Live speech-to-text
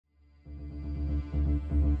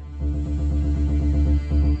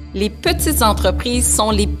Les petites entreprises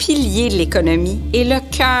sont les piliers de l'économie et le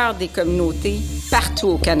cœur des communautés partout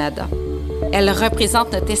au Canada. Elles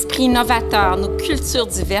représentent notre esprit innovateur, nos cultures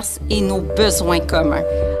diverses et nos besoins communs.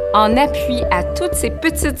 En appui à toutes ces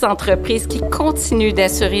petites entreprises qui continuent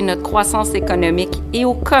d'assurer notre croissance économique et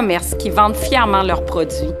aux commerces qui vendent fièrement leurs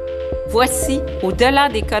produits. Voici Au-delà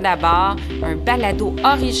des codes à barre, un balado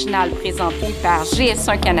original présenté par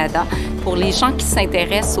GS1 Canada pour les gens qui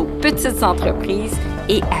s'intéressent aux petites entreprises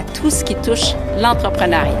et à tout ce qui touche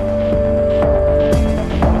l'entrepreneuriat.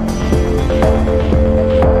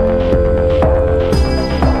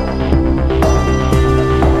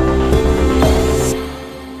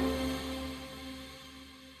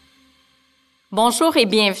 Bonjour et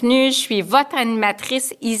bienvenue, je suis votre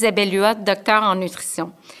animatrice Isabelle Huot, docteur en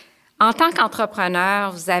nutrition. En tant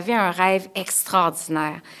qu'entrepreneur, vous avez un rêve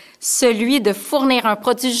extraordinaire, celui de fournir un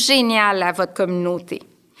produit génial à votre communauté.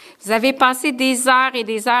 Vous avez passé des heures et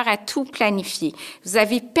des heures à tout planifier. Vous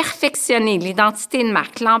avez perfectionné l'identité de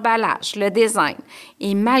marque, l'emballage, le design.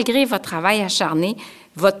 Et malgré votre travail acharné,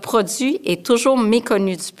 votre produit est toujours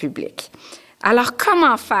méconnu du public. Alors,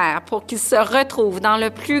 comment faire pour qu'il se retrouve dans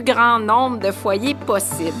le plus grand nombre de foyers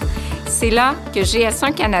possible? C'est là que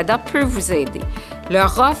GS1 Canada peut vous aider.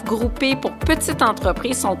 Leurs offres groupées pour petites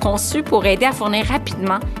entreprises sont conçues pour aider à fournir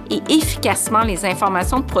rapidement et efficacement les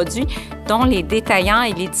informations de produits dont les détaillants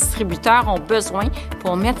et les distributeurs ont besoin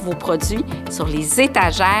pour mettre vos produits sur les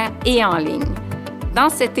étagères et en ligne. Dans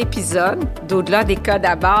cet épisode d'Au-delà des codes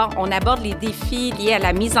à barre, on aborde les défis liés à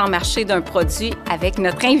la mise en marché d'un produit avec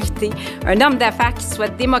notre invité, un homme d'affaires qui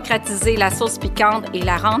souhaite démocratiser la sauce piquante et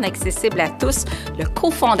la rendre accessible à tous, le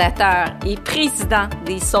cofondateur et président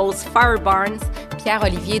des sauces Firebarns,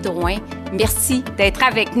 Pierre-Olivier Drouin. Merci d'être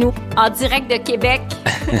avec nous en direct de Québec.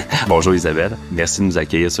 Bonjour Isabelle, merci de nous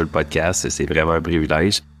accueillir sur le podcast, c'est vraiment un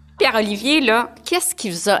privilège. Pierre-Olivier, là, qu'est-ce qui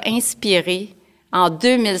vous a inspiré en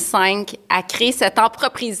 2005 à créer cette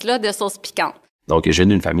entreprise-là de sauce piquante? Donc, je viens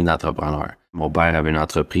d'une famille d'entrepreneurs. Mon père avait une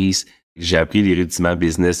entreprise. J'ai appris les rudiments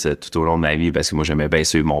business tout au long de ma vie parce que moi, j'aimais bien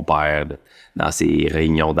suivre mon père dans ses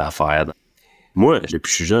réunions d'affaires. Moi, depuis que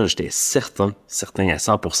je suis jeune, j'étais certain à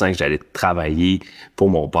 100% que j'allais travailler pour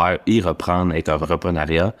mon père et reprendre, être un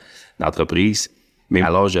reprenariat d'entreprise. Mais à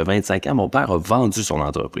l'âge de 25 ans, mon père a vendu son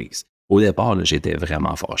entreprise. Au départ, là, j'étais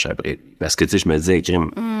vraiment fâché après. Parce que, tu sais, je me disais,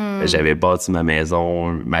 crime, j'avais bâti ma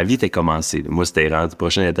maison, ma vie était commencée. Moi, c'était rendu,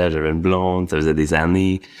 prochaine étape, j'avais une blonde, ça faisait des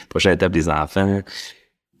années, prochaine étape, des enfants.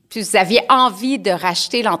 Puis vous aviez envie de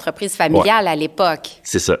racheter l'entreprise familiale à l'époque.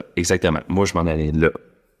 C'est ça, exactement. Moi, je m'en allais là.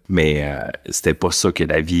 Mais c'était pas ça que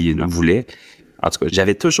la vie voulait. En tout cas,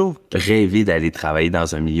 j'avais toujours rêvé d'aller travailler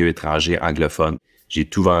dans un milieu étranger anglophone. J'ai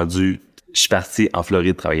tout vendu. Je suis parti en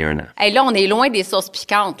Floride travailler 1 an. Hey, là, on est loin des sauces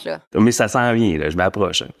piquantes, là. Mais ça s'en vient, là, je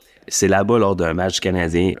m'approche. C'est là-bas, lors d'un match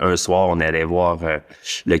canadien. Un soir, on allait voir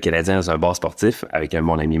le Canadien dans un bar sportif avec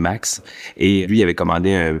mon ami Max. Et lui, il avait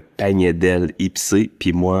commandé un panier d'ailes épicé,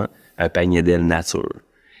 puis moi, un panier d'ailes nature.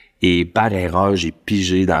 Et par erreur, j'ai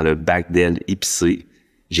pigé dans le bac d'ailes épicé.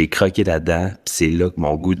 J'ai croqué là-dedans, puis c'est là que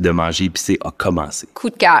mon goût de manger épicé a commencé. Coup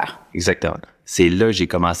de cœur. Exactement. C'est là que j'ai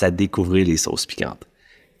commencé à découvrir les sauces piquantes.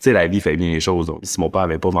 Tu sais, la vie fait bien les choses. Donc, si mon père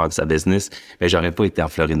avait pas vendu sa business, ben j'aurais pas été en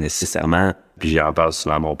Floride nécessairement. Puis j'en parle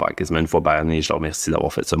souvent à mon père, quasiment une fois par année. Je le remercie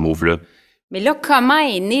d'avoir fait ce move-là. Mais là, comment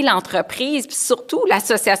est née l'entreprise, puis surtout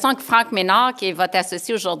l'association avec Franck Ménard, qui est votre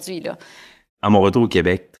associé aujourd'hui, là? À mon retour au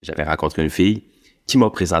Québec, j'avais rencontré une fille qui m'a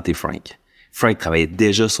présenté Frank. Frank travaillait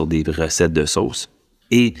déjà sur des recettes de sauce.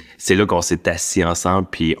 Et c'est là qu'on s'est assis ensemble,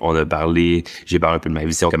 puis on a parlé, j'ai parlé un peu de ma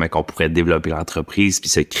vision, comment on pourrait développer l'entreprise, puis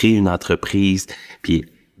se créer une entreprise, puis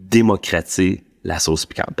démocratiser la sauce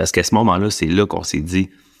piquante. Parce qu'à ce moment-là, c'est là qu'on s'est dit,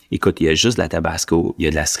 écoute, il y a juste de la Tabasco, il y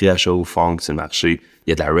a de la Sriracha au fond sur le marché, il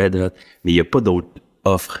y a de la Red Hot, mais il n'y a pas d'autres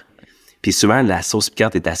offres. Puis souvent, la sauce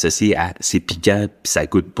piquante est associée à c'est piquant, puis ça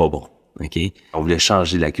goûte pas bon. OK? On voulait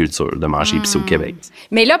changer la culture de manger épicé au Québec.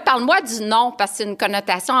 Mais là, parle-moi du nom, parce que c'est une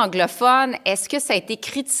connotation anglophone. Est-ce que ça a été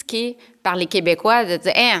critiqué par les Québécois de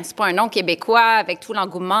dire, hey, c'est pas un nom québécois avec tout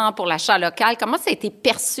l'engouement pour l'achat local? Comment ça a été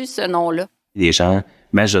perçu, ce nom-là? Les gens,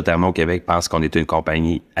 majoritairement au Québec, pensent qu'on est une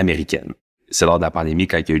compagnie américaine. C'est lors de la pandémie,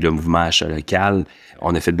 quand il y a eu le mouvement achat local,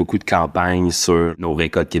 on a fait beaucoup de campagnes sur nos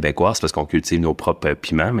récoltes québécoises parce qu'on cultive nos propres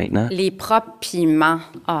piments maintenant. Les propres piments.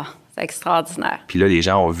 Ah, c'est extraordinaire. Puis là, les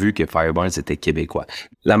gens ont vu que Firebarns était québécois.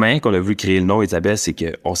 La manière qu'on a voulu créer le nom, Isabelle, c'est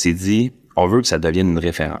qu'on s'est dit, on veut que ça devienne une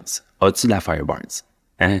référence. As-tu de la Firebarns?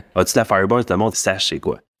 Hein? As-tu de la Firebarns? Tout le monde sache c'est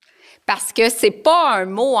quoi. Parce que c'est pas un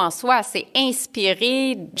mot en soi, c'est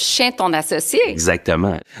inspiré du chien de ton associé.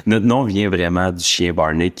 Exactement. Notre nom vient vraiment du chien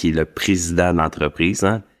Barney, qui est le président de l'entreprise.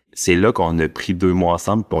 Hein? C'est là qu'on a pris 2 mots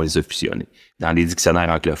ensemble et on les a fusionnés. Dans les dictionnaires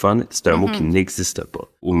anglophones, c'est un mot qui n'existe pas.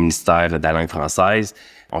 Au ministère de la langue française,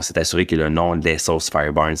 on s'est assuré que le nom des sauces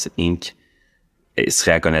Firebarns Inc.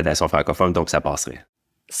 serait à connotation francophone, donc ça passerait.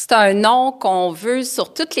 C'est un nom qu'on veut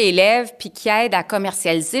sur toutes les lèvres puis qui aide à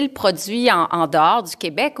commercialiser le produit en dehors du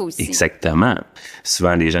Québec aussi. Exactement.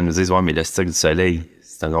 Souvent, les gens nous disent « Ouais, mais le Cirque du Soleil,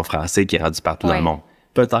 c'est un nom français qui est rendu partout dans le monde. »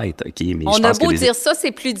 Peut-être, OK, mais on je pense a beau que dire ça,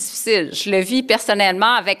 c'est plus difficile. Je le vis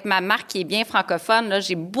personnellement avec ma marque qui est bien francophone. Là,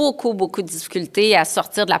 j'ai beaucoup de difficultés à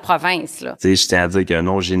sortir de la province. Là. Tu sais, je tiens à dire qu'un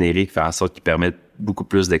nom générique fait en sorte qu'il permet beaucoup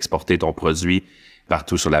plus d'exporter ton produit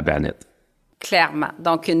partout sur la planète. Clairement.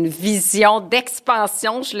 Donc, une vision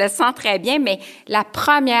d'expansion, je le sens très bien, mais la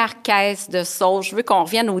première caisse de sauce, je veux qu'on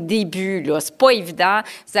revienne au début, là. C'est pas évident.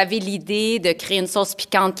 Vous avez l'idée de créer une sauce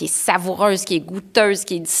piquante qui est savoureuse, qui est goûteuse,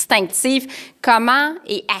 qui est distinctive. Comment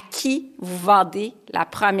et à qui vous vendez la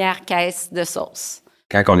première caisse de sauce?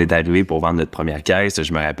 Quand on est arrivé pour vendre notre première caisse,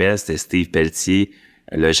 je me rappelle, c'était Steve Pelletier,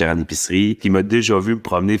 le gérant d'épicerie, qui m'a déjà vu me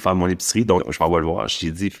promener faire mon épicerie, donc je m'en vais le voir.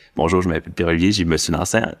 J'ai dit « Bonjour, je m'appelle Pierre-Olivier, je me suis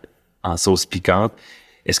lancé en sauce piquante.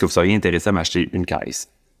 Est-ce que vous seriez intéressé à m'acheter une caisse? »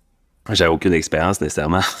 J'avais aucune expérience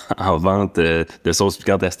nécessairement en vente de sauce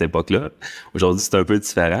piquante à cette époque-là. Aujourd'hui, c'est un peu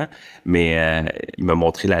différent, mais il m'a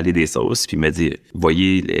montré l'allée des sauces, puis il m'a dit «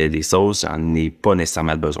 Voyez, les sauces, j'en ai pas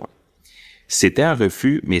nécessairement besoin. » C'était un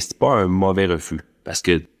refus, mais c'est pas un mauvais refus, parce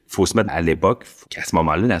que faut se mettre à l'époque qu'à ce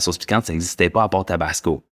moment-là, la sauce piquante, ça n'existait pas à part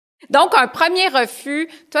Tabasco. Donc, un premier refus,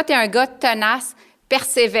 toi, tu es un gars tenace,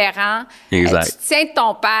 persévérant. Exact. Tu tiens de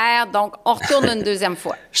ton père, donc on retourne une deuxième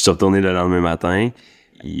fois. Je suis retourné le lendemain matin.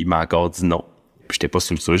 Il m'a encore dit non. Puis j'étais pas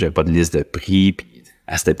structuré, j'avais pas de liste de prix. Puis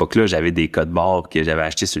à cette époque-là, j'avais des codes barres que j'avais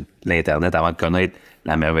achetés sur l'Internet avant de connaître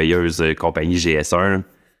la merveilleuse compagnie GS1.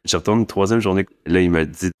 Je suis retourné une 3e journée. Là, il m'a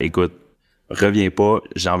dit, écoute, reviens pas,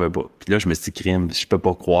 j'en veux pas. Puis là, je me suis dit, crime, je peux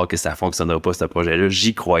pas croire que ça fonctionnera pas, ce projet-là.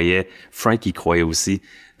 J'y croyais. Frank y croyait aussi.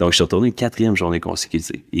 Donc, je suis retourné une 4e journée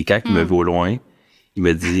consécutive. Et quand il me vu au loin, il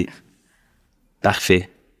me dit « Parfait,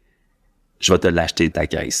 je vais te l'acheter ta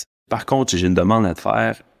caisse. Par contre, j'ai une demande à te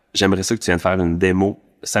faire. J'aimerais ça que tu viennes faire une démo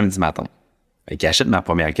samedi matin. » Fait qu'il achète ma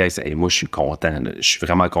première caisse. Et moi, je suis content. Là. Je suis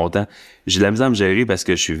vraiment content. J'ai de la misère à me gérer parce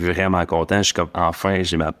que je suis vraiment content. Je suis comme, enfin,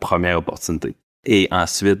 j'ai ma première opportunité. Et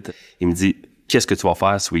ensuite, il me dit « Qu'est-ce que tu vas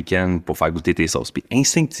faire ce week-end pour faire goûter tes sauces? » Puis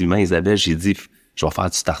instinctivement, Isabelle, j'ai dit « Je vais faire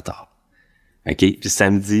du tartare. » OK. Puis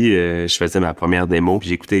samedi, je faisais ma première démo, puis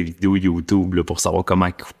j'écoutais des vidéos YouTube là, pour savoir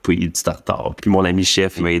comment couper du tartare. Puis mon ami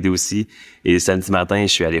chef m'a aidé aussi. Et samedi matin,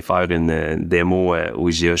 je suis allé faire une démo au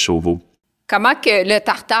IGA Chauveau. Comment que le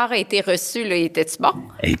tartare a été reçu, là? Était-tu bon?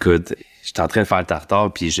 Écoute, j'étais en train de faire le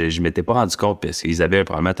tartare, puis je m'étais pas rendu compte, parce qu'Isabelle,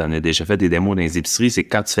 probablement, t'en as déjà fait des démos dans les épiceries, c'est que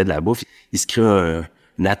quand tu fais de la bouffe, il se crée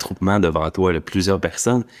un attroupement devant toi, là, plusieurs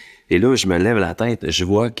personnes. Et là, je me lève la tête, je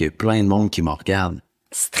vois qu'il y a plein de monde qui me regarde.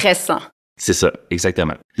 Stressant. C'est ça,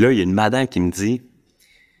 exactement. Là, il y a une madame qui me dit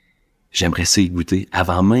 « J'aimerais ça y goûter. »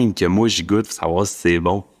 Avant même que moi, j'y goûte pour savoir si c'est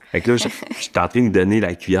bon. Fait que là, j'étais en train de donner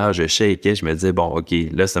la cuillère, je shakeais, je me disais « Bon, OK,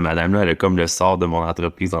 là, cette madame-là, elle a comme le sort de mon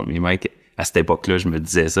entreprise entre mes mains. » À cette époque-là, je me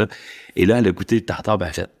disais ça. Et là, elle a goûté le tartare, ben,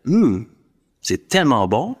 elle a fait « c'est tellement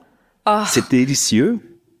bon. Oh, c'est délicieux. »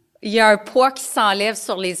 Il y a un poids qui s'enlève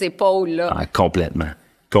sur les épaules, là. Ah, complètement.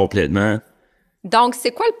 Complètement. Donc,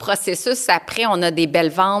 c'est quoi le processus après? On a des belles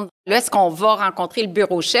ventes. Là, est-ce qu'on va rencontrer le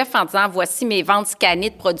bureau-chef en disant « Voici mes ventes scannées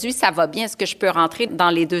de produits, ça va bien, est-ce que je peux rentrer dans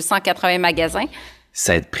les 280 magasins? »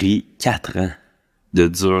 Ça a pris 4 ans de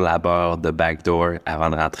dur labeur de backdoor avant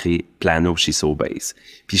de rentrer plano chez Sobase.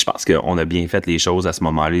 Puis je pense qu'on a bien fait les choses à ce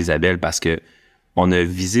moment-là, Isabelle, parce que on a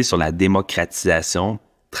visé sur la démocratisation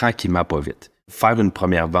tranquillement, pas vite. Faire une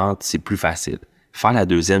première vente, c'est plus facile. Faire la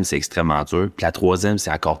deuxième, c'est extrêmement dur. Puis la troisième,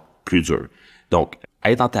 c'est encore plus dur. Donc,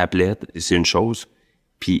 être en tablette, c'est une chose.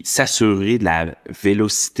 Puis s'assurer de la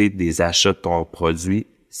vélocité des achats de ton produit,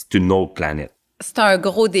 c'est une autre planète. C'est un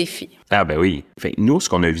gros défi. Ah ben oui. Fait, nous, ce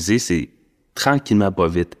qu'on a visé, c'est tranquillement, pas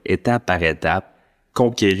vite, étape par étape,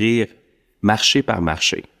 conquérir marché par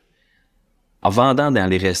marché. En vendant dans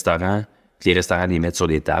les restaurants, puis les restaurants les mettent sur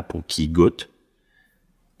les tables pour qu'ils goûtent.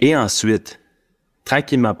 Et ensuite,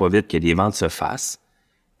 tranquillement, pas vite, que les ventes se fassent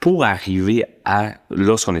pour arriver à,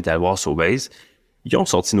 lorsqu'on est allé voir Sobase, ils ont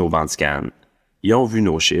sorti nos ventes scan, ils ont vu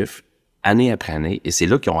nos chiffres, année après année, et c'est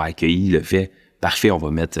là qu'ils ont accueilli le fait, parfait, on va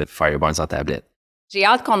mettre Firebarns en tablette. J'ai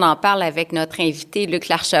hâte qu'on en parle avec notre invité, Luc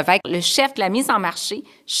L'Archevêque, le chef de la mise en marché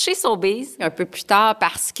chez Sobase, un peu plus tard,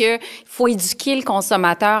 parce que faut éduquer le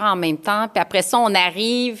consommateur en même temps. Puis après ça, on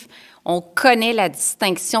arrive, on connaît la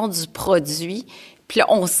distinction du produit, puis là,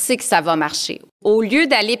 on sait que ça va marcher. Au lieu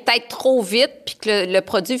d'aller peut-être trop vite, puis que le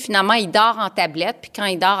produit, finalement, il dort en tablette, puis quand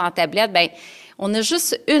il dort en tablette, bien, on a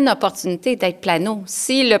juste une opportunité d'être plano.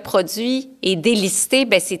 Si le produit est délisté,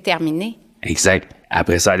 bien, c'est terminé. Exact.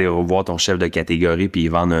 Après ça, aller revoir ton chef de catégorie puis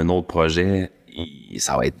vendre un autre projet,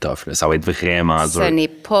 ça va être tough, là. Ça va être vraiment dur. Ce n'est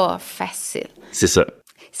pas facile. C'est ça.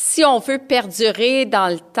 Si on veut perdurer dans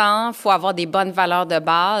le temps, il faut avoir des bonnes valeurs de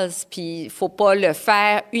base, puis il faut pas le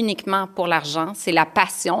faire uniquement pour l'argent, c'est la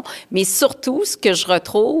passion. Mais surtout, ce que je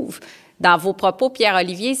retrouve dans vos propos,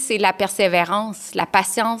 Pierre-Olivier, c'est la persévérance, la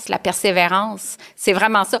patience, la persévérance. C'est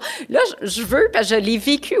vraiment ça. Là, je veux, parce que je l'ai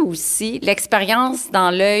vécu aussi, l'expérience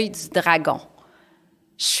dans l'œil du dragon.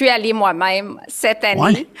 Je suis allée moi-même cette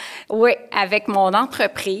année, oui, avec mon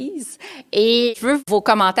entreprise. Et je veux vos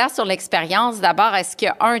commentaires sur l'expérience. D'abord, est-ce qu'il y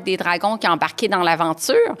a un des dragons qui a embarqué dans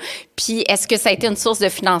l'aventure? Puis, est-ce que ça a été une source de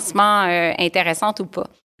financement intéressante ou pas?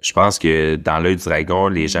 Je pense que dans l'œil du dragon,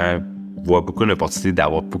 les gens voient beaucoup l'opportunité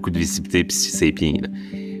d'avoir beaucoup de visibilité puis c'est bien. Là.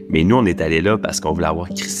 Mais nous, on est allés là parce qu'on voulait avoir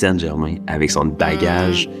Christiane Germain avec son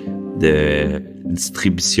bagage de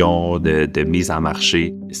distribution, de mise en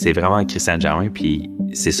marché. C'est vraiment Christiane Germain, puis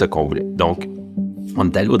c'est ça qu'on voulait. Donc, on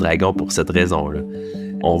est allé au Dragon pour cette raison-là.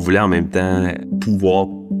 On voulait en même temps pouvoir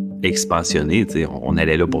expansionner. T'sais. On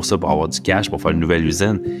allait là pour ça, pour avoir du cash, pour faire une nouvelle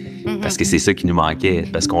usine. Parce que c'est ça qui nous manquait.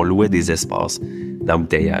 Parce qu'on louait des espaces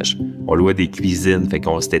d'embouteillage. On louait des cuisines. Fait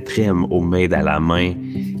qu'on c'était très aux mains à la main.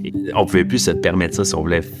 Et on pouvait plus se permettre ça si on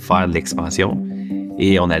voulait faire de l'expansion.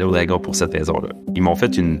 Et on allait au Dragon pour cette raison-là. Ils m'ont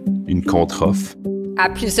fait une contre-offre. À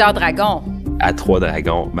plusieurs dragons. À 3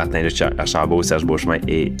 dragons, Martin Archambault, Serge Beauchemin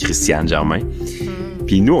et Christiane Germain.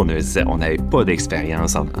 Puis nous, on n'avait pas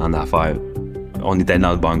d'expérience en affaires. On était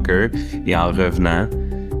dans le bunker et en revenant,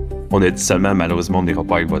 on a dit seulement, malheureusement, on n'ira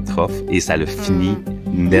pas avec votre offre et ça l'a fini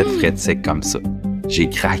net frais de sec comme ça. J'ai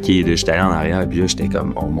craqué, là, j'étais allé en arrière puis là, j'étais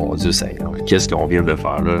comme, oh mon Dieu, qu'est-ce qu'on vient de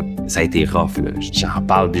faire là? Ça a été rough, là. J'en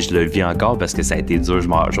parle puis je le vis encore parce que ça a été dur. Je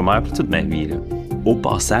m'en rappelle toute ma vie, là. Au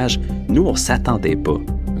passage, nous, on s'attendait pas,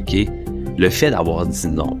 OK? Le fait d'avoir dit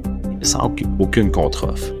non, sans aucune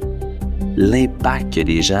contre-offre, l'impact que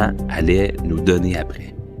les gens allaient nous donner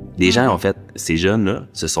après. Les gens, en fait, ces jeunes-là,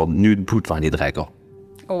 se sont tenus debout devant les dragons.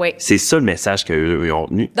 Oui. C'est ça le message qu'eux ont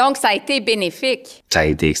tenu. Donc, ça a été bénéfique. Ça a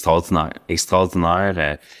été extraordinaire.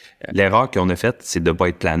 Extraordinaire. L'erreur qu'on a faite, c'est de ne pas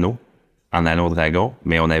être plano en allant au dragon,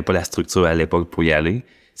 mais on n'avait pas la structure à l'époque pour y aller.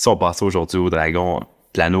 Si on passait aujourd'hui au dragon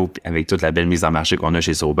plano avec toute la belle mise en marché qu'on a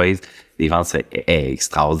chez Sobase, les ventes seraient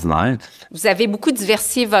extraordinaires. Vous avez beaucoup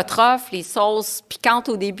diversifié votre offre, les sauces piquantes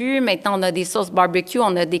au début. Maintenant, on a des sauces barbecue,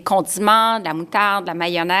 on a des condiments, de la moutarde, de la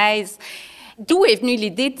mayonnaise. D'où est venue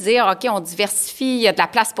l'idée de dire, OK, on diversifie, il y a de la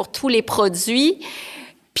place pour tous les produits.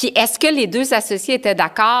 Puis est-ce que les deux associés étaient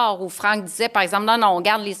d'accord ou Franck disait, par exemple, non, on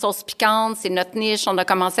garde les sauces piquantes, c'est notre niche, on a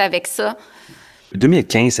commencé avec ça?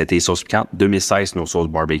 2015, c'était les sauces piquantes. 2016, nos sauces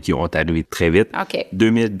barbecue ont arrivé très vite. OK.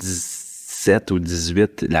 2017 ou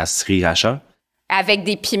 2018, la sriracha. Avec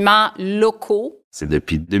des piments locaux. C'est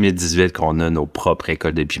depuis 2018 qu'on a nos propres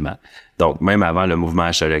récoltes de piments. Donc, même avant le mouvement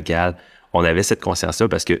achat local, on avait cette conscience-là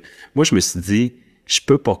parce que moi, je me suis dit, je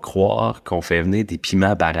peux pas croire qu'on fait venir des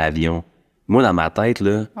piments par avion. Moi, dans ma tête,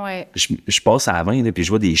 là, je passe à la 20 là, puis je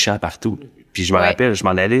vois des champs partout. Puis je me rappelle, je m'en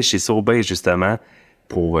allais chez Sobase, justement,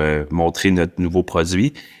 pour montrer notre nouveau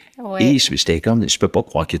produit. Et j'étais comme, je peux pas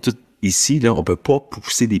croire que tout ici, là, on peut pas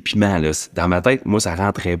pousser des piments, là. Dans ma tête, moi, ça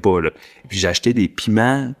rentrait pas, là. Puis j'ai acheté des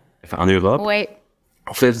piments en Europe.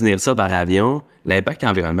 On fait venir ça par avion. L'impact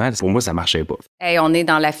environnemental, pour moi, ça marchait pas. Hey, on est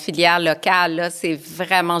dans la filière locale, là. C'est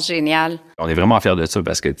vraiment génial. On est vraiment fiers de ça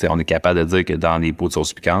parce que, tu sais, on est capable de dire que dans les pots de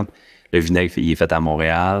sauce piquante, le vinaigre, il est fait à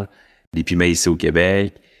Montréal, les piments ici au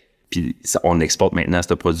Québec. Puis on exporte maintenant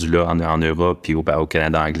ce produit-là en Europe puis au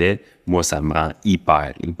Canada anglais. Moi, ça me rend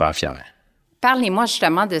hyper fier. Parlez-moi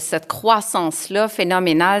justement de cette croissance-là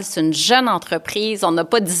phénoménale. C'est une jeune entreprise. On n'a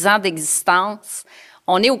pas 10 ans d'existence.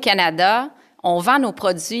 On est au Canada. On vend nos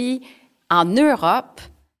produits en Europe.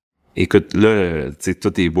 Écoute, là, tu sais,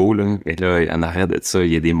 tout est beau, là. Et là, en arrière de ça,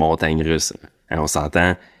 il y a des montagnes russes. Hein, on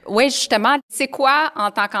s'entend. Oui, justement. C'est quoi,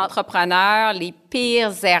 en tant qu'entrepreneur, les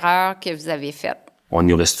pires erreurs que vous avez faites? On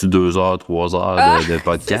y reste 2 heures, 3 heures de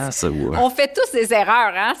podcast? Ou... On fait tous des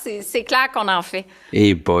erreurs, hein? C'est clair qu'on en fait.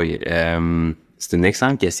 Eh boy, c'est une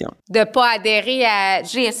excellente question. De ne pas adhérer à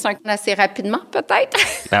GS1 assez rapidement, peut-être?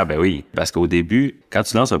 Ah ben oui, parce qu'au début, quand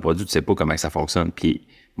tu lances un produit, tu sais pas comment ça fonctionne. Puis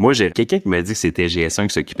moi, j'ai quelqu'un qui m'a dit que c'était GS1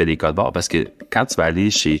 qui s'occupait des codes barres parce que quand tu vas aller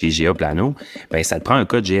chez GA Plano, ben ça te prend un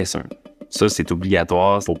code GS1. Ça, c'est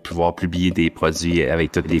obligatoire pour pouvoir publier des produits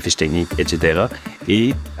avec toutes les fiches techniques, etc.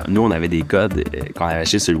 Et nous, on avait des codes qu'on avait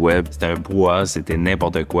achetés sur le web. C'était un brouhaha, c'était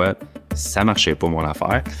n'importe quoi. ça marchait pas mon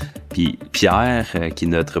affaire. Puis Pierre, qui est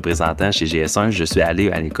notre représentant chez GS1, je suis allé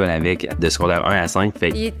à l'école avec de secondaire 1 à 5. Fait...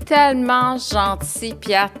 Il est tellement gentil,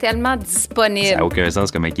 Pierre, tellement disponible. Ça n'a aucun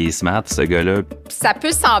sens comment il est smart, ce gars-là. Ça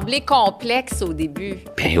peut sembler complexe au début.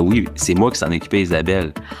 Ben oui, c'est moi qui s'en occupais,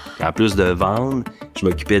 Isabelle. Puis en plus de vendre, je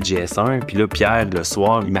m'occupais de GS1. Puis là, Pierre, le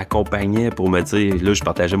soir, il m'accompagnait pour me dire, là, je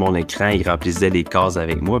partageais mon écran, il remplissait les cases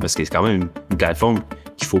avec moi parce que c'est quand même une plateforme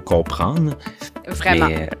qu'il faut comprendre. Vraiment.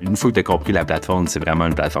 Mais une fois que tu as compris la plateforme, c'est vraiment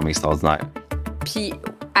une plateforme extraordinaire. Puis,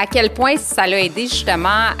 à quel point ça l'a aidé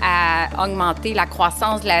justement à augmenter la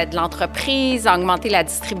croissance de l'entreprise, à augmenter la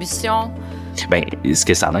distribution? Bien, ce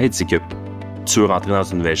que ça aide, c'est que tu veux rentrer dans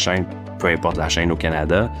une nouvelle chaîne, peu importe la chaîne au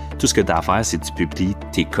Canada, tout ce que tu as à faire, c'est que tu publies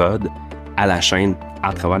tes codes à la chaîne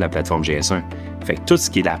à travers la plateforme GS1. Fait que tout ce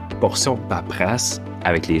qui est la portion de paperasse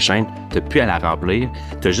avec les chaînes, tu n'as plus à la remplir,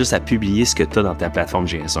 tu as juste à publier ce que tu as dans ta plateforme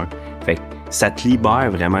GS1. Fait que ça te libère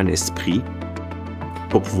vraiment l'esprit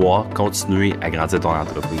pour pouvoir continuer à grandir ton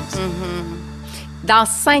entreprise. Dans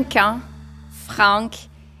 5 ans, Franck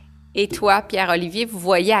et toi, Pierre-Olivier, vous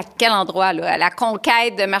voyez à quel endroit? Là? À la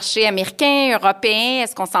conquête de marchés américains, européens?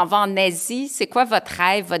 Est-ce qu'on s'en va en Asie? C'est quoi votre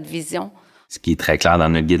rêve, votre vision? Ce qui est très clair dans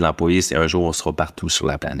notre guide de l'employé, c'est un jour, on sera partout sur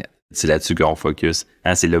la planète. C'est là-dessus qu'on focus.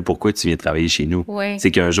 Hein, c'est le pourquoi tu viens travailler chez nous. Oui.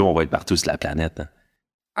 C'est qu'un jour, on va être partout sur la planète. Hein.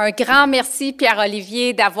 Un grand merci,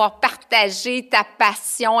 Pierre-Olivier, d'avoir partagé ta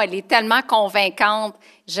passion. Elle est tellement convaincante.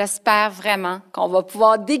 J'espère vraiment qu'on va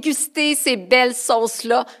pouvoir déguster ces belles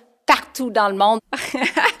sauces-là partout dans le monde.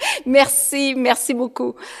 Merci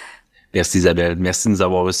beaucoup. Merci Isabelle, merci de nous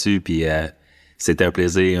avoir reçus. Puis c'était un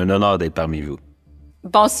plaisir, un honneur d'être parmi vous.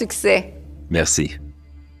 Bon succès. Merci.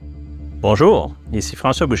 Bonjour, ici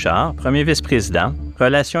François Bouchard, premier vice-président,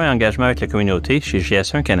 Relations et engagement avec la communauté chez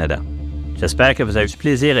GS1 Canada. J'espère que vous avez eu du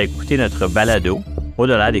plaisir à écouter notre balado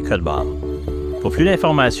Au-delà des codes barres. Pour plus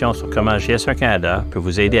d'informations sur comment GS1 Canada peut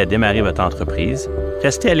vous aider à démarrer votre entreprise,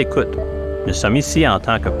 restez à l'écoute. Nous sommes ici en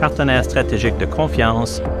tant que partenaire stratégique de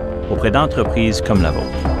confiance auprès d'entreprises comme la vôtre.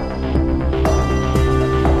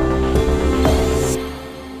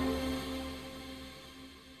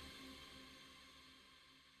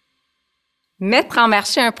 Mettre en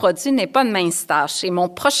marché un produit n'est pas une mince tâche. Et mon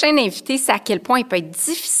prochain invité, c'est à quel point il peut être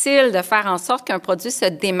difficile de faire en sorte qu'un produit se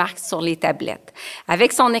démarque sur les tablettes.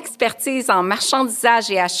 Avec son expertise en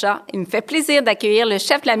marchandisage et achat, il me fait plaisir d'accueillir le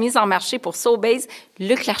chef de la mise en marché pour Sobeys,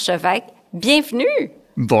 Luc L'Archevêque. Bienvenue!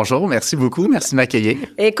 Bonjour, merci beaucoup. Merci de m'accueillir.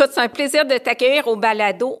 Écoute, c'est un plaisir de t'accueillir au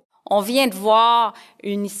balado. On vient de voir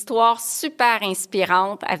une histoire super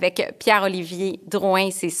inspirante avec Pierre-Olivier Drouin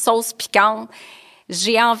et ses sauces piquantes.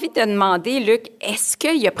 J'ai envie de demander, Luc, est-ce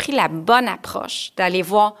qu'il a pris la bonne approche d'aller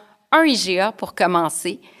voir un IGA pour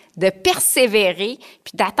commencer, de persévérer,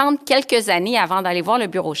 puis d'attendre quelques années avant d'aller voir le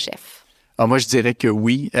bureau chef? Ah, moi, je dirais que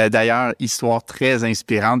oui. D'ailleurs, histoire très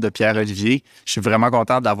inspirante de Pierre-Olivier. Je suis vraiment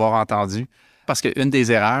content de l'avoir entendu. Parce qu'une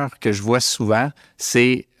des erreurs que je vois souvent,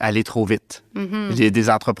 c'est aller trop vite. Il y a des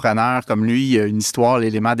entrepreneurs comme lui, il y a une histoire,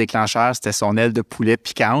 l'élément déclencheur, c'était son aile de poulet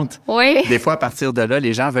piquante. Oui. Des fois, à partir de là,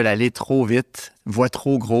 les gens veulent aller trop vite, voient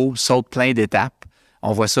trop gros, sautent plein d'étapes.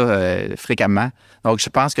 On voit ça fréquemment. Donc, je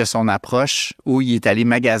pense que son approche, où il est allé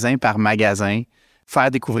magasin par magasin, faire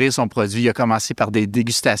découvrir son produit. Il a commencé par des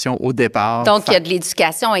dégustations au départ. Donc, il y a de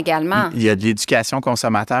l'éducation également. Il y a de l'éducation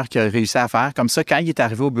consommateur qu'il a réussi à faire. Comme ça, quand il est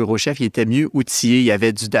arrivé au bureau chef, il était mieux outillé. Il y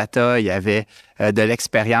avait du data, il y avait de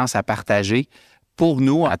l'expérience à partager. Pour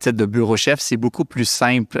nous, à titre de bureau chef, c'est beaucoup plus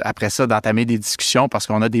simple après ça d'entamer des discussions parce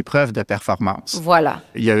qu'on a des preuves de performance. Voilà.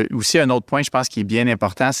 Il y a aussi un autre point, je pense, qui est bien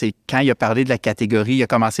important, c'est quand il a parlé de la catégorie, il a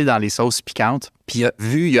commencé dans les sauces piquantes, puis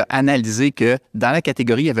il a analysé que dans la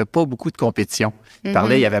catégorie, il n'y avait pas beaucoup de compétition. Il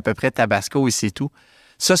parlait, il y avait à peu près Tabasco et c'est tout.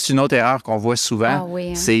 Ça, c'est une autre erreur qu'on voit souvent. Ah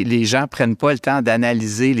oui, hein? C'est les gens ne prennent pas le temps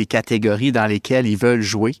d'analyser les catégories dans lesquelles ils veulent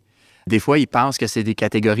jouer. Des fois, ils pensent que c'est des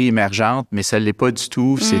catégories émergentes, mais ça ne l'est pas du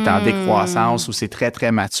tout. C'est en décroissance ou c'est très,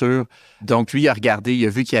 très mature. Donc, lui, il a regardé, il a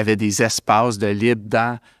vu qu'il y avait des espaces de libre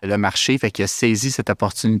dans le marché, fait qu'il a saisi cette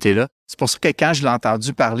opportunité-là. C'est pour ça que quand je l'ai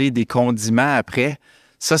entendu parler des condiments après,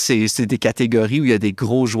 ça, c'est des catégories où il y a des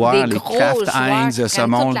gros joueurs, les Kraft Heinz de ce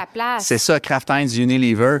monde. C'est ça, Kraft Heinz,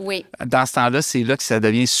 Unilever. Oui. Dans ce temps-là, c'est là que ça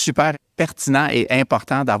devient super pertinent et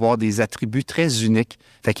important d'avoir des attributs très uniques.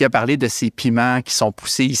 Fait qu'il a parlé de ces piments qui sont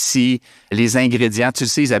poussés ici, les ingrédients. Tu le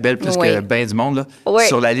sais, Isabelle, plus que ben du monde, là. Oui.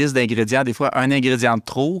 Sur la liste d'ingrédients, des fois, un ingrédient de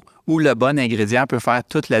trop ou le bon ingrédient peut faire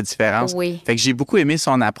toute la différence. Oui. Fait que j'ai beaucoup aimé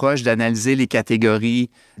son approche d'analyser les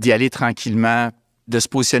catégories, d'y aller tranquillement, de se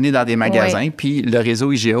positionner dans des magasins. Oui. Puis le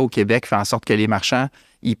réseau IGA au Québec fait en sorte que les marchands,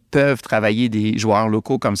 ils peuvent travailler des joueurs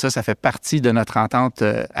locaux comme ça. Ça fait partie de notre entente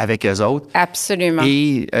avec eux autres. Absolument.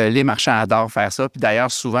 Et les marchands adorent faire ça. Puis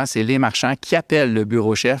d'ailleurs, souvent, c'est les marchands qui appellent le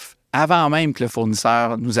bureau chef avant même que le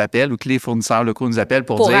fournisseur nous appelle ou que les fournisseurs locaux nous appellent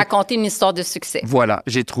pour dire... raconter une histoire de succès. Voilà,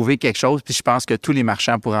 j'ai trouvé quelque chose, puis je pense que tous les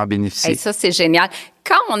marchands pourraient en bénéficier. Et ça, c'est génial.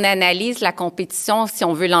 Quand on analyse la compétition, si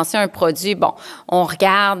on veut lancer un produit, bon, on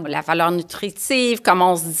regarde la valeur nutritive,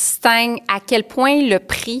 comment on se distingue, à quel point le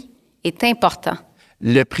prix est important.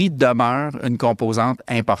 Le prix demeure une composante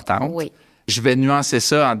importante. Oui. Je vais nuancer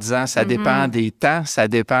ça en disant ça dépend des temps, ça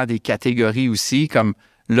dépend des catégories aussi, comme...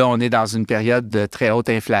 Là, on est dans une période de très haute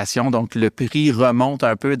inflation, donc le prix remonte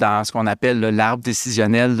un peu dans ce qu'on appelle l'arbre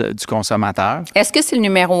décisionnel du consommateur. Est-ce que c'est le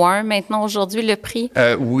numéro 1 maintenant, aujourd'hui, le prix?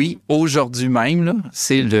 Oui, aujourd'hui même, là,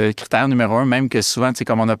 c'est le critère numéro 1, même que souvent,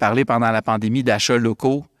 comme on a parlé pendant la pandémie d'achats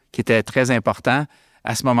locaux, qui était très important.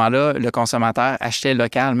 À ce moment-là, le consommateur achetait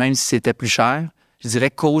local, même si c'était plus cher. Je dirais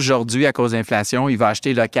qu'aujourd'hui, à cause de l'inflation, il va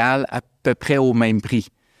acheter local à peu près au même prix.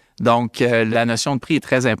 Donc, la notion de prix est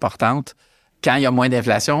très importante. Quand il y a moins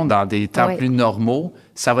d'inflation, dans des temps plus normaux,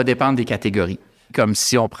 ça va dépendre des catégories. Comme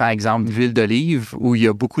si on prend, exemple, l'huile d'olive, où il y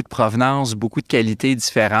a beaucoup de provenance, beaucoup de qualités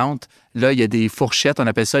différentes. Là, il y a des fourchettes, on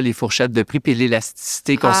appelle ça les fourchettes de prix, puis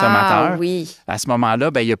l'élasticité consommateur. Ah, oui. À ce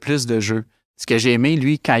moment-là, il y a plus de jeux. Ce que j'ai aimé,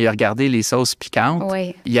 lui, quand il a regardé les sauces piquantes,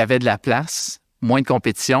 il y avait de la place, moins de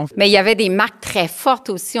compétition. Mais il y avait des marques très fortes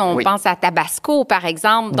aussi. On pense à Tabasco, par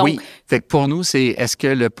exemple. Donc... Oui. Fait que pour nous, c'est est-ce que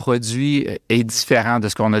le produit est différent de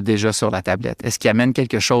ce qu'on a déjà sur la tablette? Est-ce qu'il amène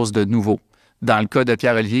quelque chose de nouveau? Dans le cas de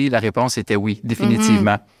Pierre-Olivier, la réponse était oui,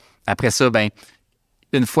 définitivement. Après ça,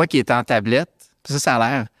 une fois qu'il est en tablette, ça a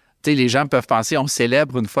l'air... Tu sais, les gens peuvent penser, on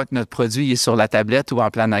célèbre une fois que notre produit est sur la tablette ou en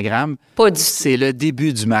planogramme. Pas du tout. C'est le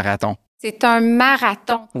début du marathon. C'est un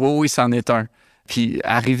marathon. Oui, c'en est un. Puis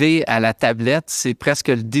arriver à la tablette, c'est presque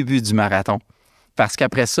le début du marathon. Parce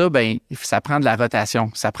qu'après ça, ça prend de la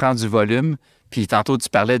rotation, ça prend du volume. Puis tantôt, tu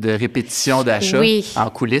parlais de répétition d'achat en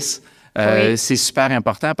coulisses. C'est super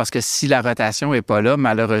important parce que si la rotation n'est pas là,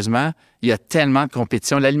 malheureusement, il y a tellement de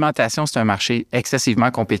compétition. L'alimentation, c'est un marché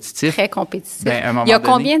excessivement compétitif. Très compétitif. Il y a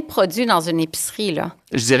combien de produits dans une épicerie, là?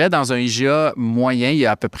 Je dirais dans un IGA moyen, il y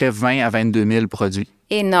a à peu près 20 à 22 000 produits.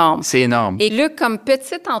 Énorme. C'est énorme. Et Luc, comme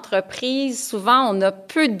petite entreprise, souvent, on a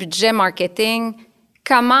peu de budget marketing.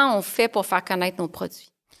 Comment on fait pour faire connaître nos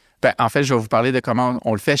produits? En fait, je vais vous parler de comment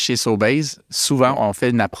on le fait chez Sobeys. Souvent, on fait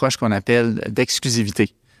une approche qu'on appelle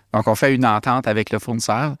d'exclusivité. Donc, on fait une entente avec le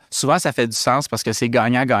fournisseur. Souvent, ça fait du sens parce que c'est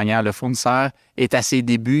gagnant-gagnant. Le fournisseur est à ses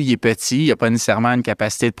débuts, il est petit, il n'a pas nécessairement une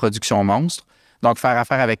capacité de production monstre. Donc, faire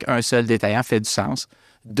affaire avec un seul détaillant fait du sens.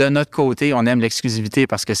 De notre côté, on aime l'exclusivité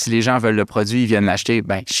parce que si les gens veulent le produit, ils viennent l'acheter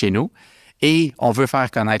chez nous. Et on veut faire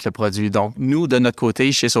connaître le produit. Donc, nous, de notre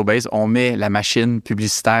côté, chez Sobeys, on met la machine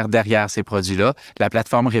publicitaire derrière ces produits-là. La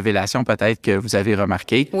plateforme Révélation, peut-être que vous avez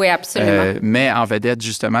remarqué. Oui, absolument. Met en vedette,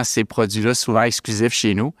 justement, ces produits-là, souvent exclusifs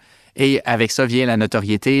chez nous. Et avec ça vient la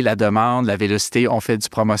notoriété, la demande, la vélocité. On fait du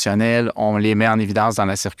promotionnel, on les met en évidence dans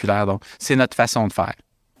la circulaire. Donc, c'est notre façon de faire.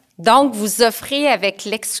 Donc, vous offrez avec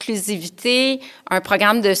l'exclusivité un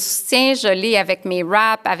programme de soutien. Je l'ai avec mes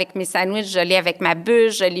wraps, avec mes sandwichs, je l'ai avec ma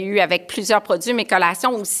bûche, je l'ai eu avec plusieurs produits, mes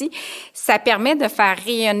collations aussi. Ça permet de faire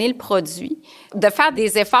rayonner le produit, de faire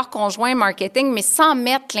des efforts conjoints marketing, mais sans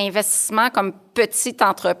mettre l'investissement comme petite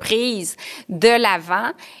entreprise de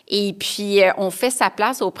l'avant. Et puis, on fait sa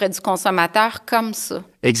place auprès du consommateur comme ça.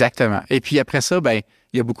 Exactement. Et puis après ça, il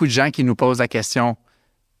y a beaucoup de gens qui nous posent la question,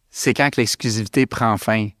 c'est quand que l'exclusivité prend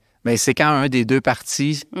fin? C'est quand un des deux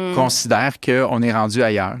parties considère qu'on est rendu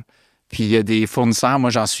ailleurs. Puis il y a des fournisseurs,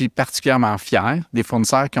 moi j'en suis particulièrement fier, des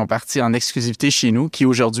fournisseurs qui ont parti en exclusivité chez nous, qui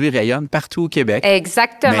aujourd'hui rayonnent partout au Québec.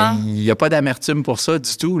 Exactement. Mais il n'y a pas d'amertume pour ça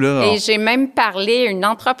du tout, là. Et j'ai même parlé à une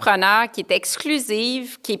entrepreneur qui est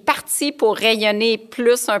exclusive, qui est partie pour rayonner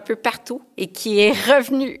plus un peu partout et qui est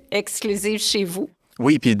revenue exclusive chez vous.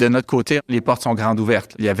 Oui, puis de notre côté, les portes sont grandes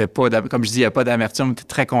ouvertes. Il y avait pas, comme je dis, il n'y a pas d'amertume. On était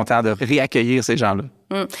très content de réaccueillir ces gens-là.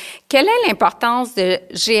 Quelle est l'importance de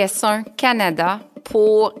GS1 Canada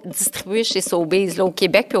pour distribuer chez Sobeys, là, au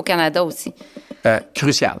Québec puis au Canada aussi?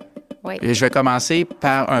 Crucial. Oui. Et je vais commencer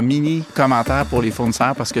par un mini commentaire pour les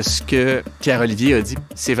fournisseurs parce que ce que Pierre-Olivier a dit,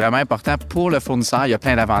 c'est vraiment important. Pour le fournisseur, il y a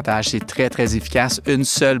plein d'avantages. C'est très, très efficace. Une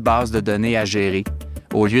seule base de données à gérer.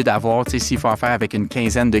 Au lieu d'avoir, s'il faut en faire avec une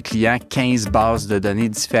quinzaine de clients, 15 bases de données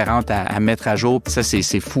différentes à mettre à jour, ça,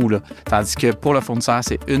 c'est fou, là. Tandis que pour le fournisseur,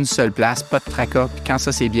 c'est une seule place, pas de tracas. Puis quand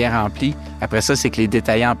ça, c'est bien rempli, après ça, c'est que les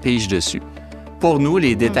détaillants pigent dessus. Pour nous,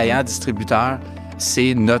 les détaillants distributeurs,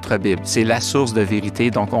 c'est notre Bible. C'est la source de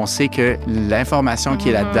vérité. Donc, on sait que l'information qui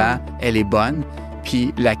est là-dedans, elle est bonne.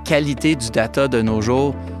 Puis la qualité du data de nos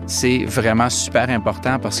jours, c'est vraiment super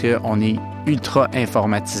important parce qu'on est ultra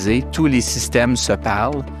informatisé. Tous les systèmes se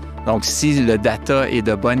parlent. Donc, si le data est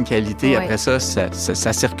de bonne qualité, après ça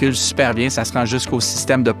circule super bien. Ça se rend jusqu'au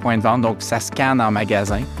système de point de vente. Donc, ça scanne en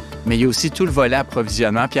magasin. Mais il y a aussi tout le volet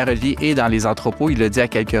approvisionnement. Pierre-Olivier est dans les entrepôts. Il l'a dit à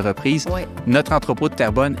quelques reprises. Oui. Notre entrepôt de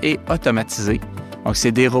Terrebonne est automatisé. Donc,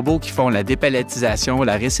 c'est des robots qui font la dépallettisation,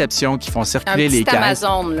 la réception, qui font circuler les caisses.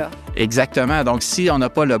 Amazon, là. Exactement. Donc, si on n'a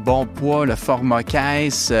pas le bon poids, le format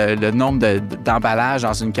caisse, le nombre d'emballages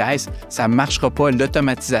dans une caisse, ça ne marchera pas.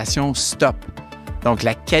 L'automatisation, stop. Donc,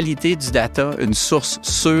 la qualité du data, une source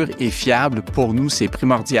sûre et fiable, pour nous, c'est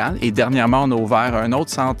primordial. Et dernièrement, on a ouvert un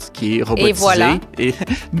autre centre qui est robotisé. Et voilà. Et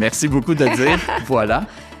merci beaucoup de dire. Voilà.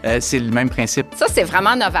 C'est le même principe. Ça, c'est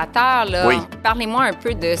vraiment novateur, là. Oui. Parlez-moi un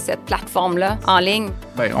peu de cette plateforme-là en ligne.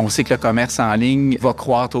 Bien, on sait que le commerce en ligne va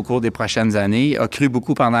croître au cours des prochaines années, a cru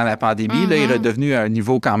beaucoup pendant la pandémie. Là, il est redevenu à un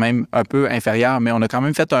niveau quand même un peu inférieur, mais on a quand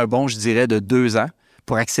même fait un bond, je dirais, de 2 ans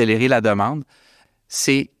pour accélérer la demande.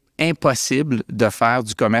 C'est impossible de faire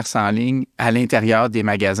du commerce en ligne à l'intérieur des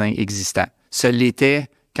magasins existants. Ce l'était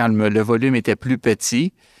quand le volume était plus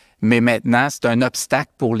petit. Mais maintenant, c'est un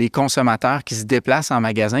obstacle pour les consommateurs qui se déplacent en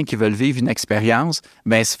magasin, qui veulent vivre une expérience,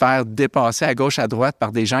 bien, se faire dépasser à gauche, à droite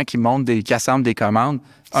par des gens qui assemblent des commandes.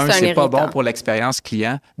 Un, c'est pas bon pour l'expérience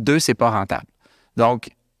client. 2, c'est pas rentable. Donc,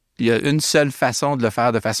 il y a une seule façon de le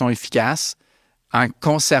faire de façon efficace, en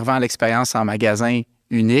conservant l'expérience en magasin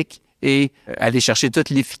unique et aller chercher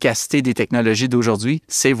toute l'efficacité des technologies d'aujourd'hui,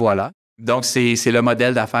 c'est voilà. Donc, c'est le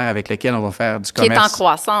modèle d'affaires avec lequel on va faire du commerce. Qui est en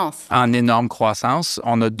croissance. En énorme croissance.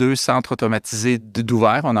 On a 2 centres automatisés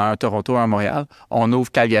d'ouverts. On a un à Toronto, un à Montréal. On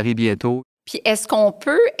ouvre Calgary bientôt. Puis, est-ce qu'on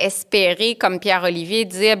peut espérer, comme Pierre-Olivier,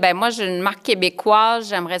 dire, bien, moi, j'ai une marque québécoise,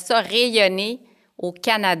 j'aimerais ça rayonner au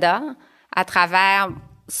Canada à travers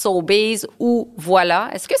Sobeys ou voilà.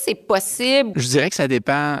 Est-ce que c'est possible? Je dirais que ça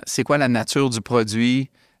dépend. C'est quoi la nature du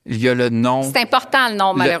produit? Il y a le nom. C'est important, le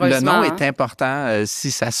nom, malheureusement. Le nom est important. Si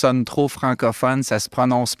ça sonne trop francophone, ça se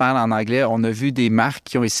prononce mal en anglais. On a vu des marques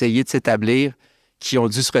qui ont essayé de s'établir, qui ont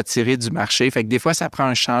dû se retirer du marché. Fait que des fois, ça prend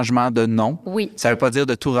un changement de nom. Oui. Ça ne veut pas dire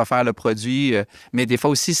de tout refaire le produit, mais des fois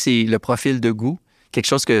aussi, c'est le profil de goût. Quelque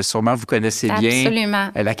chose que sûrement vous connaissez bien. Absolument.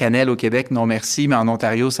 La cannelle au Québec, non merci, mais en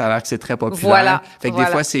Ontario, ça a l'air que c'est très populaire. Voilà. Fait que des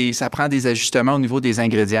fois, ça prend des ajustements au niveau des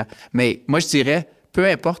ingrédients. Mais moi, je dirais, peu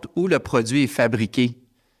importe où le produit est fabriqué,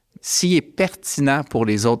 s'il est pertinent pour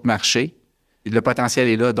les autres marchés, le potentiel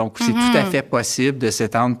est là. Donc, c'est tout à fait possible de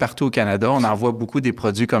s'étendre partout au Canada. On en voit beaucoup des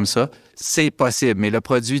produits comme ça. C'est possible, mais le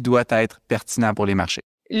produit doit être pertinent pour les marchés.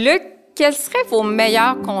 Luc, quels seraient vos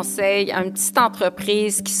meilleurs conseils à une petite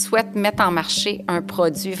entreprise qui souhaite mettre en marché un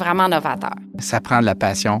produit vraiment novateur? Ça prend de la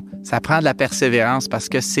passion, ça prend de la persévérance parce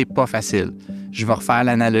que c'est pas facile. Je vais refaire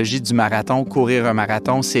l'analogie du marathon. Courir un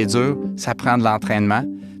marathon, c'est dur, ça prend de l'entraînement.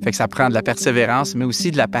 Fait que ça prend de la persévérance, mais aussi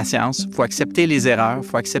de la patience. Il faut accepter les erreurs, il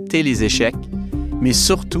faut accepter les échecs, mais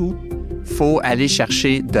surtout, il faut aller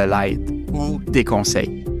chercher de l'aide ou des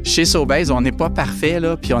conseils. Chez Sobeys, on n'est pas parfait,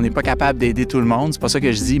 là, puis on n'est pas capable d'aider tout le monde. C'est pas ça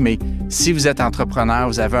que je dis, mais si vous êtes entrepreneur,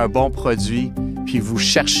 vous avez un bon produit, puis vous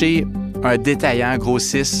cherchez un détaillant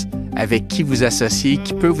grossiste avec qui vous associez,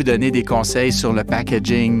 qui peut vous donner des conseils sur le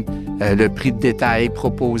packaging, le prix de détail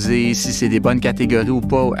proposé, si c'est des bonnes catégories ou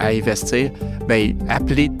pas à investir, bien,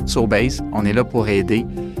 appelez Sobeys. On est là pour aider.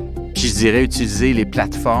 Puis je dirais utiliser les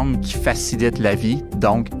plateformes qui facilitent la vie.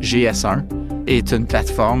 Donc, GS1 est une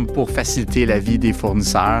plateforme pour faciliter la vie des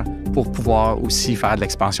fournisseurs, pour pouvoir aussi faire de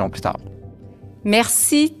l'expansion plus tard.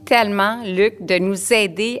 Merci tellement, Luc, de nous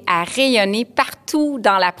aider à rayonner partout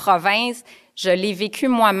dans la province. Je l'ai vécu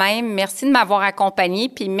moi-même. Merci de m'avoir accompagné.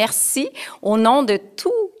 Puis merci au nom de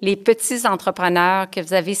tous les petits entrepreneurs que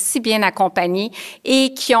vous avez si bien accompagnés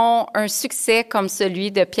et qui ont un succès comme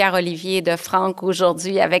celui de Pierre-Olivier et de Franck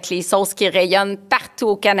aujourd'hui avec les sauces qui rayonnent partout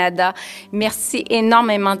au Canada. Merci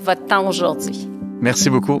énormément de votre temps aujourd'hui. Merci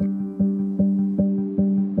beaucoup.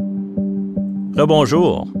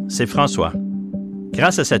 Rebonjour, c'est François.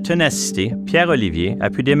 Grâce à sa ténacité, Pierre-Olivier a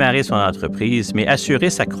pu démarrer son entreprise, mais assurer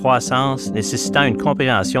sa croissance nécessitant une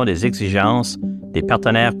compréhension des exigences des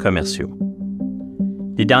partenaires commerciaux.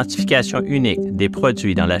 L'identification unique des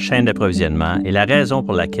produits dans la chaîne d'approvisionnement est la raison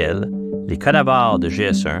pour laquelle les codes à barre de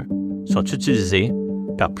GS1 sont utilisés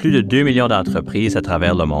par plus de 2 millions d'entreprises à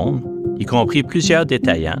travers le monde, y compris plusieurs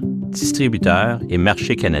détaillants, distributeurs et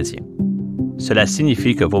marchés canadiens. Cela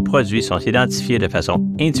signifie que vos produits sont identifiés de façon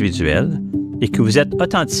individuelle et que vous êtes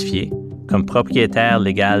authentifié comme propriétaire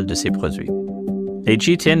légal de ces produits. Les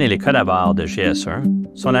GTIN et les codes à barre de GS1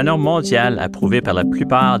 sont la norme mondiale approuvée par la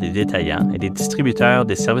plupart des détaillants et des distributeurs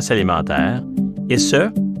des services alimentaires, et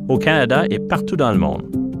ce, au Canada et partout dans le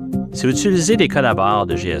monde. Si vous utilisez les codes à barre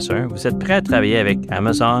de GS1, vous êtes prêt à travailler avec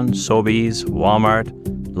Amazon, Sobeys, Walmart,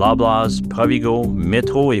 Loblaws, Provigo,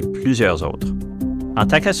 Metro et plusieurs autres. En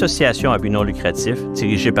tant qu'association à but non lucratif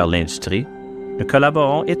dirigée par l'industrie, nous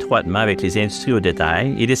collaborons étroitement avec les industries au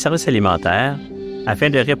détail et les services alimentaires afin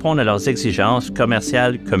de répondre à leurs exigences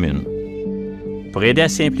commerciales communes. Pour aider à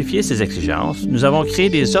simplifier ces exigences, nous avons créé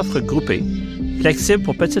des offres groupées, flexibles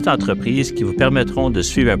pour petites entreprises qui vous permettront de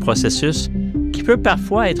suivre un processus qui peut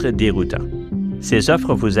parfois être déroutant. Ces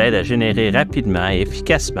offres vous aident à générer rapidement et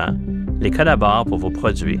efficacement les codes à barre pour vos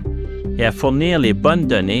produits et à fournir les bonnes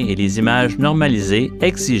données et les images normalisées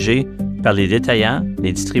exigées par les détaillants,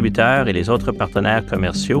 les distributeurs et les autres partenaires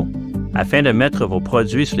commerciaux afin de mettre vos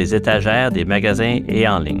produits sur les étagères des magasins et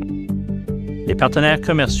en ligne. Les partenaires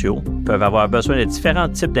commerciaux peuvent avoir besoin de différents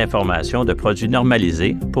types d'informations de produits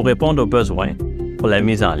normalisés pour répondre aux besoins pour la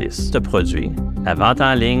mise en liste de produits, la vente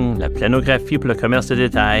en ligne, la planographie pour le commerce de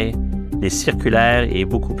détail, les circulaires et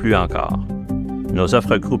beaucoup plus encore. Nos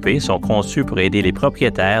offres groupées sont conçues pour aider les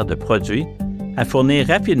propriétaires de produits à fournir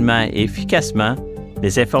rapidement et efficacement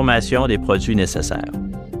les informations des produits nécessaires.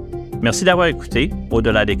 Merci d'avoir écouté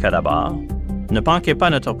Au-delà des codes à barre. Ne manquez pas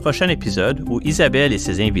notre prochain épisode où Isabelle et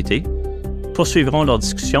ses invités poursuivront leur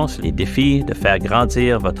discussion sur les défis de faire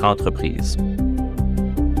grandir votre entreprise.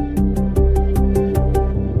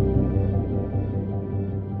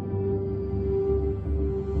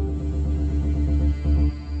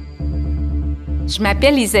 Je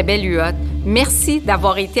m'appelle Isabelle Huot. Merci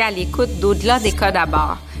d'avoir été à l'écoute d'Au-delà des codes à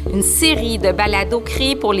barre, une série de balados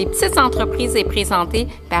créés pour les petites entreprises et présentée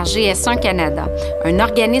par GS1 Canada, un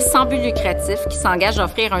organisme sans but lucratif qui s'engage à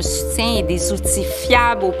offrir un soutien et des outils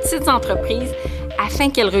fiables aux petites entreprises afin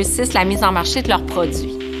qu'elles réussissent la mise en marché de leurs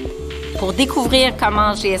produits. Pour découvrir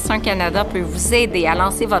comment GS1 Canada peut vous aider à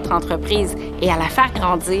lancer votre entreprise et à la faire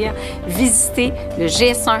grandir, visitez le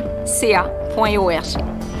gs1ca.org.